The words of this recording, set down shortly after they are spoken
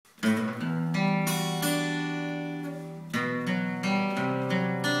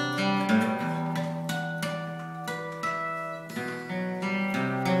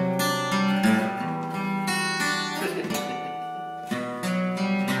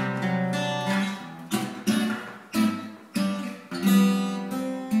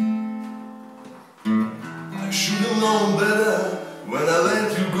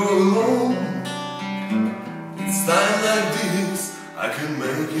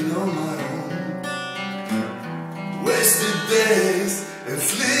it on my own. Wasted days and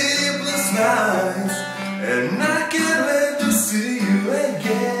sleepless nights, and I can't wait to see you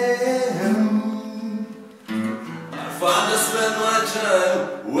again. I finally spend my time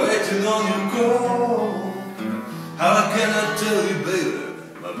waiting on your call. How can I tell you, baby,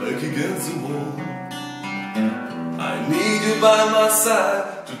 my back against the wall? I need you by my side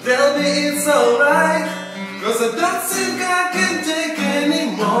to tell me it's alright, 'cause I don't think I can take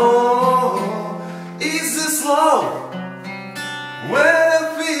anymore. Is this love? When I'm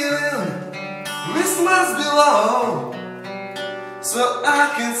feeling this must be love, so I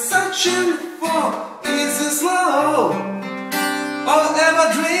can search you for. Is this love? Or am I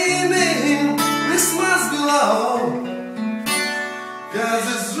dreaming? This must be love, 'cause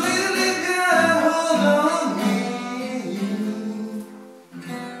it's really got a hold on me.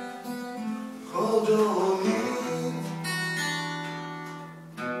 Hold on me.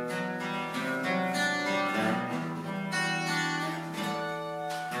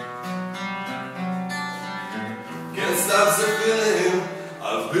 Can't stop the feeling,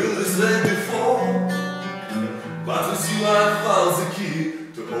 I've been this way before, but with you I found the key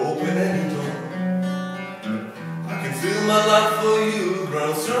to open any door. Feel my love for you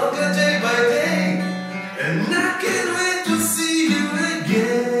grow stronger day by day, and I can